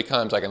only so many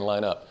times I can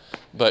line up.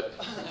 But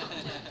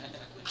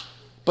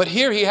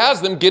here he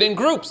has them get in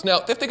groups.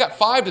 Now, if they got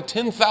 5,000 to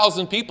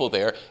 10,000 people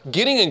there,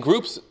 getting in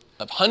groups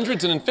of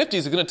hundreds and in 50s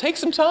is going to take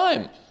some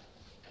time.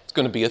 It's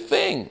going to be a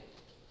thing.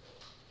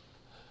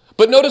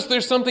 But notice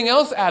there's something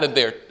else added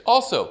there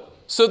also.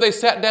 So they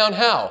sat down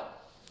how?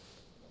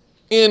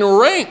 In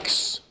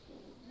ranks.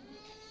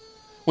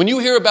 When you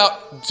hear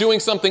about doing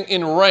something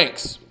in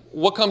ranks,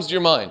 what comes to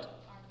your mind?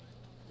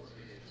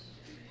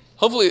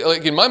 Hopefully,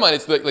 like in my mind,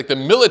 it's like the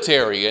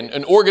military and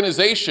an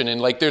organization,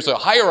 and like there's a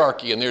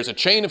hierarchy, and there's a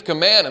chain of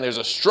command, and there's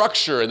a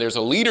structure, and there's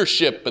a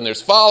leadership, and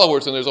there's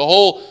followers, and there's a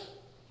whole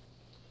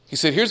He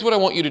said, here's what I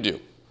want you to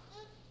do.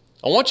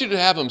 I want you to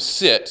have them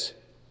sit.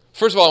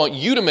 First of all, I want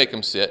you to make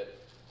them sit.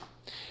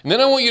 And then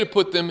I want you to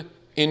put them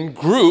in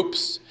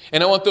groups,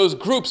 and I want those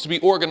groups to be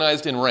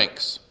organized in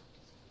ranks.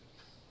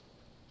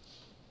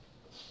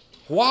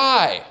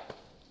 Why?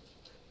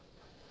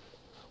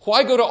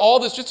 Why go to all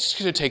this? It's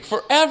going to take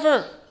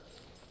forever.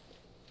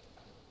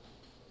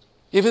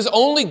 If his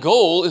only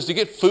goal is to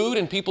get food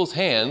in people's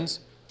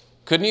hands,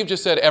 couldn't he have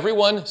just said,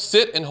 everyone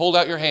sit and hold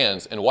out your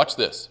hands and watch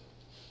this?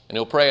 And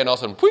he'll pray and all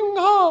of a sudden,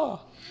 pwing-ha!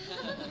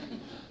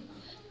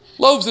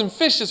 Loaves and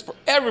fishes for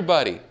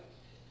everybody.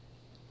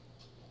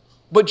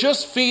 But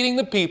just feeding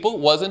the people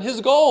wasn't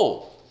his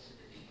goal.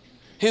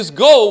 His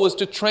goal was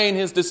to train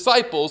his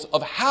disciples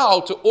of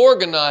how to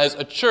organize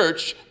a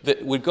church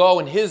that would go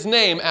in his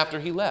name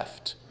after he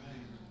left.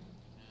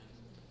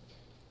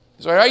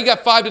 He's like, all right, you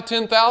got 5,000 to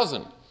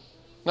 10,000.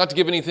 Not to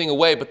give anything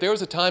away, but there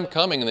was a time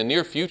coming in the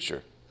near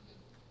future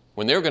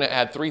when they're going to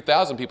add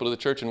 3,000 people to the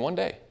church in one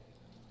day.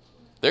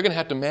 They're going to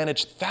have to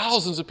manage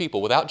thousands of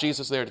people without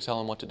Jesus there to tell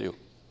them what to do.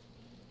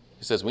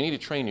 He says, we need to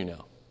train you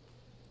now.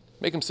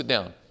 Make them sit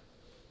down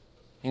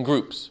in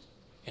groups,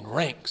 in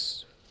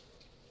ranks.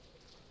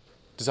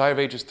 Desire of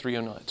Ages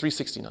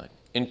 369.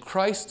 In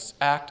Christ's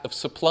act of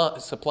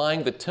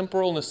supplying the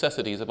temporal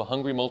necessities of a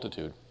hungry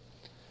multitude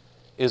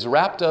is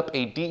wrapped up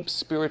a deep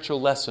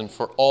spiritual lesson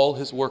for all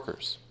his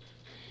workers.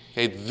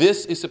 Okay,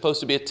 this is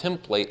supposed to be a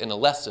template and a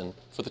lesson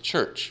for the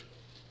church.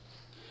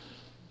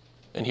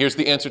 And here's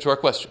the answer to our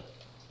question.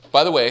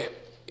 By the way,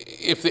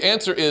 if the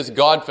answer is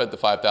God fed the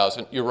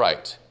 5,000, you're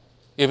right.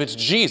 If it's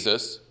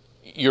Jesus,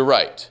 you're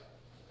right.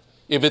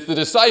 If it's the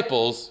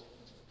disciples,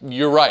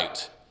 you're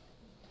right.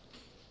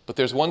 But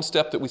there's one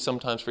step that we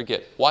sometimes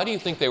forget. Why do you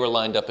think they were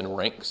lined up in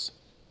ranks?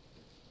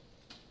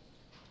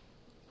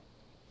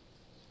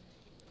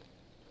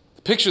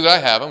 The picture that I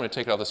have, I'm going to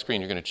take it off the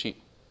screen. You're going to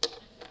cheat.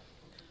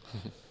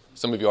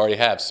 Some of you already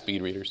have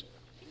speed readers.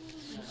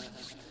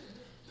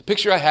 The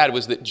picture I had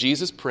was that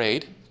Jesus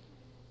prayed,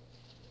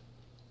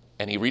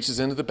 and he reaches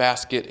into the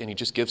basket, and he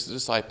just gives the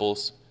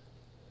disciples,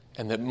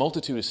 and the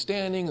multitude is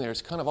standing,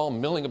 there's kind of all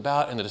milling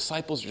about, and the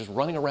disciples are just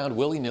running around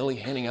willy-nilly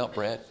handing out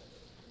bread.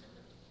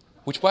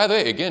 Which, by the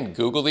way, again,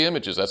 Google the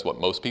images. That's what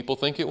most people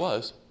think it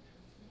was.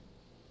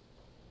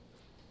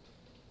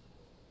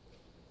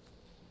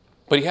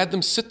 But he had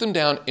them sit them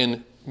down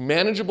in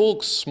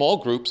manageable small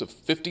groups of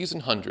 50s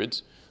and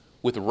 100s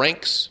with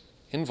ranks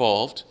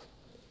involved,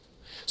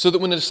 so that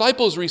when the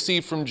disciples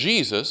received from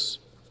Jesus,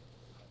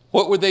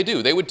 what would they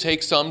do? They would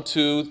take some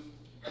to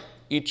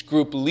each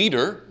group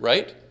leader,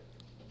 right?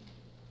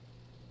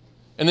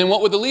 And then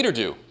what would the leader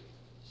do?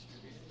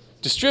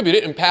 Distribute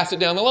it and pass it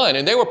down the line.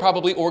 And they were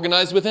probably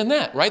organized within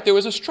that, right? There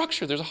was a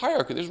structure, there's a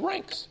hierarchy, there's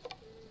ranks.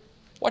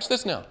 Watch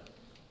this now.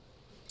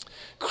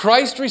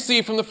 Christ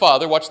received from the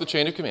Father, watch the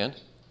chain of command.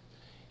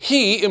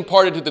 He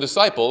imparted to the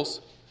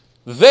disciples,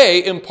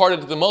 they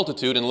imparted to the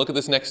multitude, and look at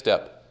this next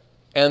step.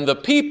 And the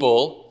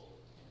people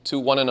to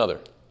one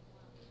another.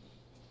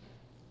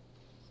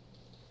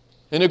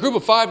 In a group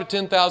of 5,000 to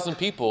 10,000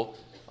 people,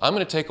 I'm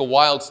going to take a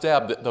wild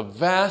stab that the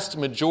vast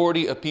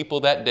majority of people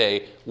that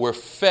day were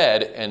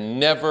fed and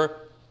never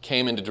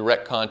came into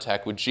direct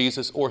contact with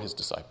Jesus or his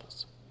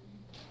disciples.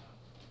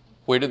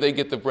 Where did they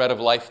get the bread of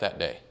life that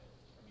day?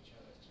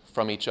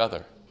 From each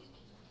other.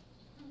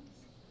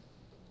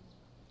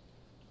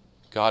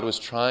 God was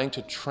trying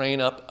to train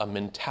up a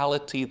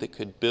mentality that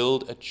could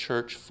build a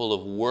church full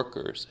of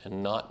workers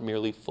and not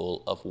merely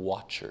full of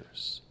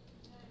watchers.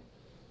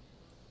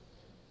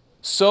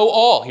 So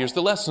all, here's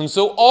the lesson,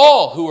 so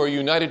all who are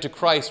united to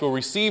Christ will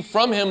receive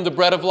from him the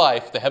bread of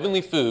life, the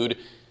heavenly food,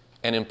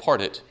 and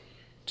impart it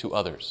to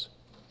others.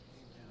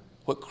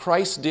 What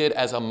Christ did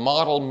as a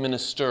model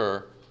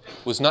minister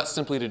was not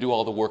simply to do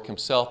all the work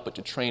himself, but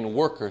to train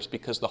workers,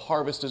 because the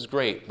harvest is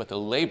great, but the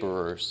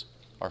laborers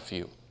are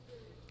few.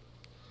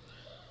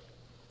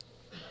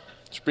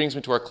 Which brings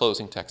me to our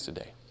closing text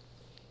today.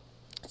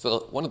 It's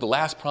one of the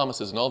last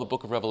promises in all the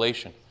book of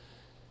Revelation.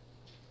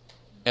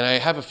 And I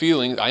have a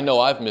feeling, I know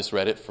I've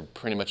misread it for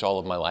pretty much all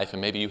of my life,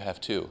 and maybe you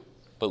have too.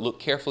 But look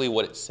carefully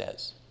what it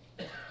says.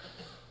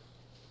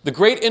 The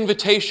great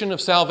invitation of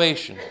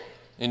salvation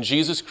in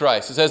Jesus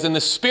Christ. It says, "And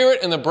the Spirit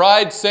and the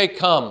bride say,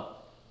 come.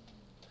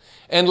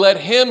 And let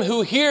him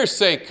who hears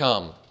say,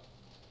 come."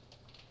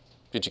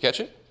 Did you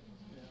catch it?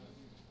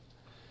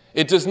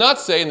 It does not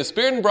say, "And the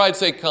Spirit and the bride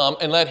say, come,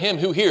 and let him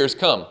who hears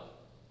come."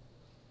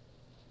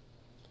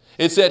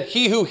 It said,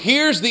 he who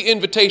hears the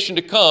invitation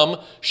to come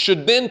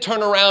should then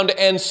turn around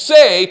and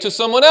say to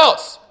someone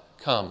else,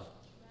 come.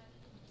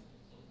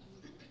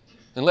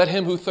 And let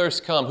him who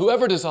thirsts come.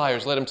 Whoever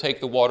desires, let him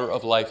take the water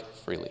of life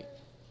freely.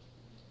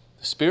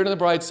 The Spirit and the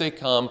bride say,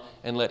 come,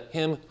 and let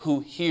him who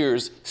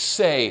hears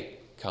say,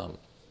 come.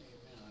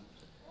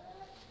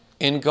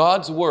 In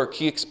God's work,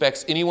 he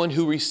expects anyone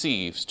who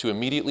receives to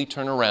immediately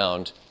turn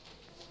around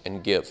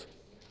and give.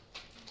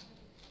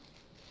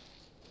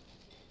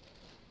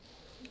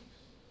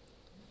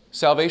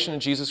 Salvation in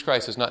Jesus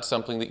Christ is not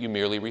something that you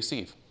merely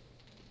receive.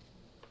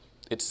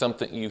 It's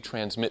something you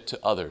transmit to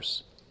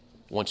others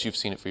once you've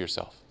seen it for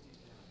yourself.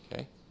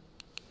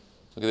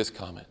 Look at this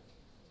comment.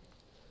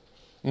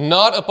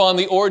 Not upon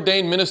the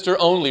ordained minister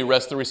only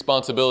rests the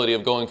responsibility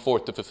of going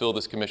forth to fulfill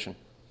this commission.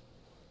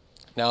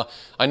 Now,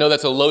 I know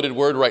that's a loaded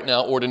word right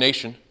now,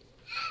 ordination.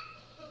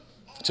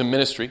 It's a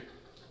ministry.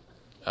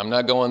 I'm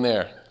not going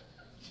there,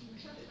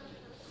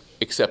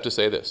 except to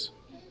say this.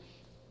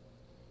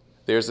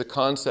 There's a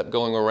concept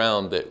going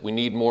around that we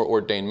need more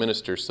ordained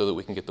ministers so that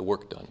we can get the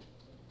work done.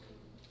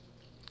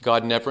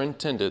 God never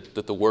intended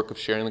that the work of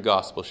sharing the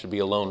gospel should be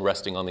alone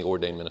resting on the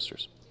ordained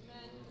ministers.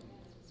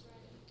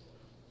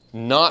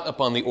 Not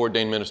upon the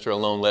ordained minister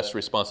alone rests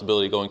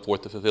responsibility going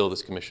forth to fulfill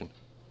this commission.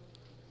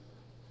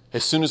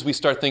 As soon as we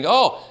start thinking,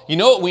 oh, you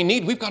know what we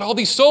need? We've got all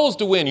these souls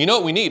to win. You know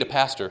what we need? A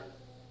pastor.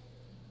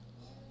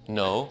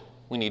 No,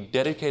 we need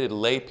dedicated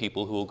lay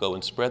people who will go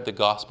and spread the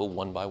gospel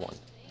one by one.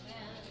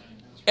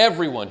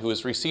 Everyone who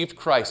has received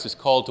Christ is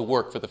called to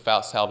work for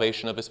the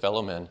salvation of his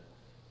fellow men.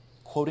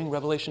 Quoting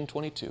Revelation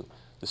 22,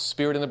 the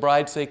Spirit and the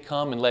bride say,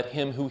 come, and let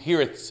him who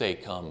heareth say,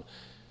 come.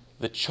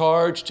 The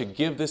charge to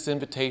give this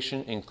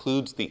invitation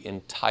includes the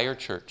entire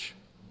church.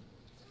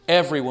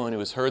 Everyone who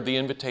has heard the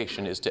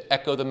invitation is to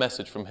echo the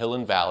message from Hill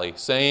and Valley,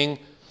 saying,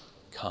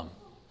 come.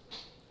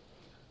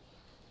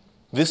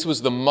 This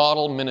was the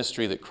model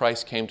ministry that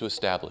Christ came to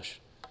establish,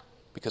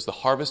 because the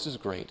harvest is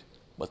great,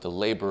 but the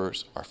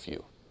laborers are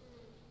few.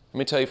 Let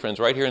me tell you, friends,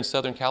 right here in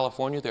Southern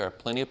California, there are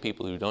plenty of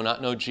people who do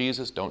not know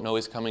Jesus, don't know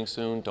He's coming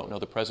soon, don't know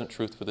the present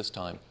truth for this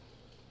time.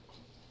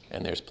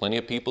 And there's plenty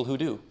of people who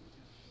do.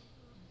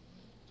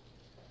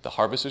 The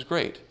harvest is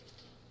great,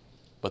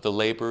 but the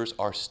laborers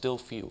are still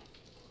few.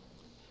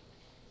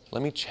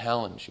 Let me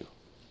challenge you.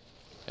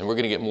 And we're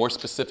going to get more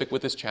specific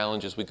with this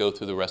challenge as we go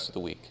through the rest of the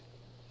week.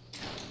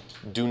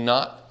 Do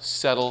not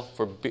settle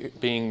for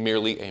being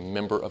merely a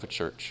member of a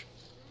church.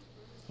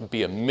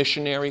 Be a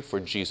missionary for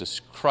Jesus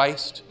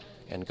Christ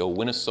and go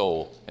win a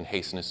soul and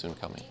hasten His soon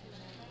coming.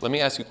 Let me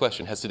ask you a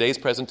question. Has today's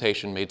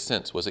presentation made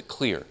sense? Was it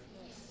clear?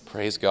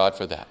 Praise God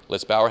for that.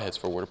 Let's bow our heads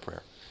for a word of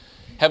prayer.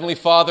 Heavenly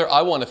Father,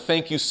 I want to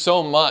thank you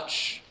so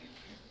much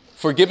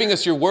for giving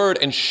us your word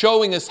and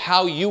showing us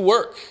how you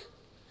work.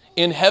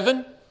 In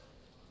heaven,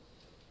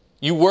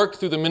 you work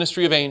through the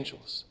ministry of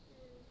angels.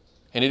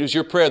 And it is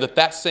your prayer that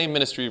that same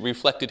ministry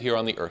reflected here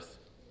on the earth.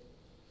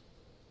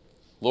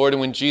 Lord,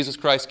 and when Jesus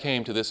Christ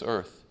came to this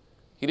earth,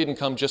 He didn't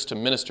come just to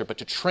minister, but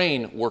to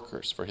train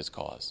workers for His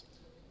cause,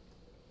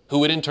 who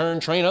would in turn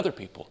train other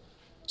people,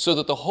 so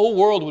that the whole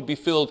world would be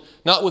filled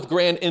not with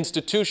grand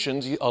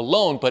institutions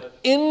alone, but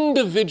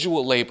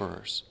individual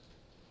laborers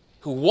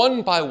who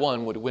one by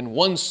one would win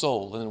one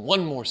soul and then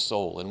one more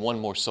soul and one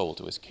more soul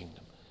to His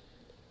kingdom.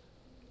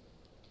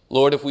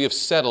 Lord, if we have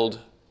settled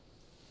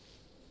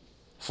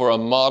for a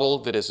model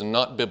that is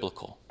not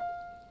biblical,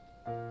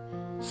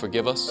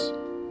 forgive us,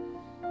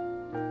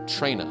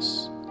 train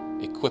us,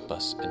 equip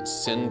us, and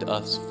send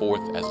us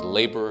forth as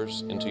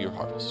laborers into your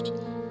harvest.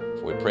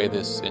 For we pray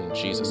this in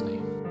Jesus'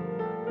 name.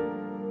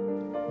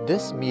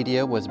 This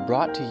media was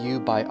brought to you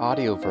by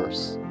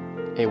Audioverse,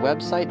 a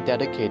website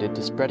dedicated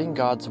to spreading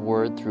God's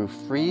Word through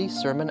free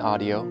sermon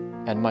audio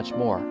and much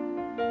more.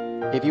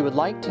 If you would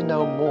like to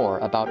know more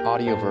about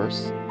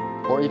Audioverse,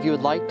 or if you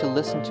would like to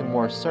listen to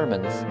more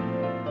sermons,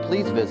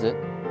 please visit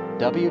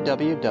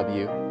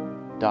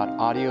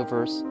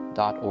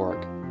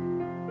www.audioverse.org.